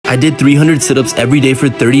I did 300 sit-ups every day for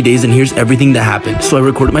 30 days, and here's everything that happened. So I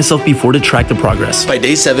recorded myself before to track the progress. By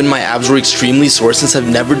day 7, my abs were extremely sore since I've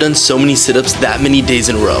never done so many sit-ups that many days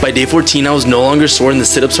in a row. By day 14, I was no longer sore and the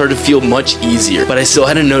sit-ups started to feel much easier, but I still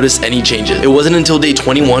hadn't noticed any changes. It wasn't until day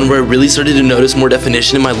 21 where I really started to notice more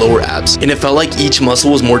definition in my lower abs, and it felt like each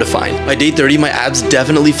muscle was more defined. By day 30, my abs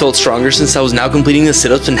definitely felt stronger since I was now completing the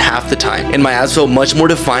sit-ups in half the time, and my abs felt much more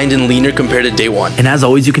defined and leaner compared to day 1. And as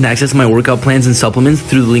always, you can access my workout plans and supplements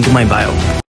through the link in my bio.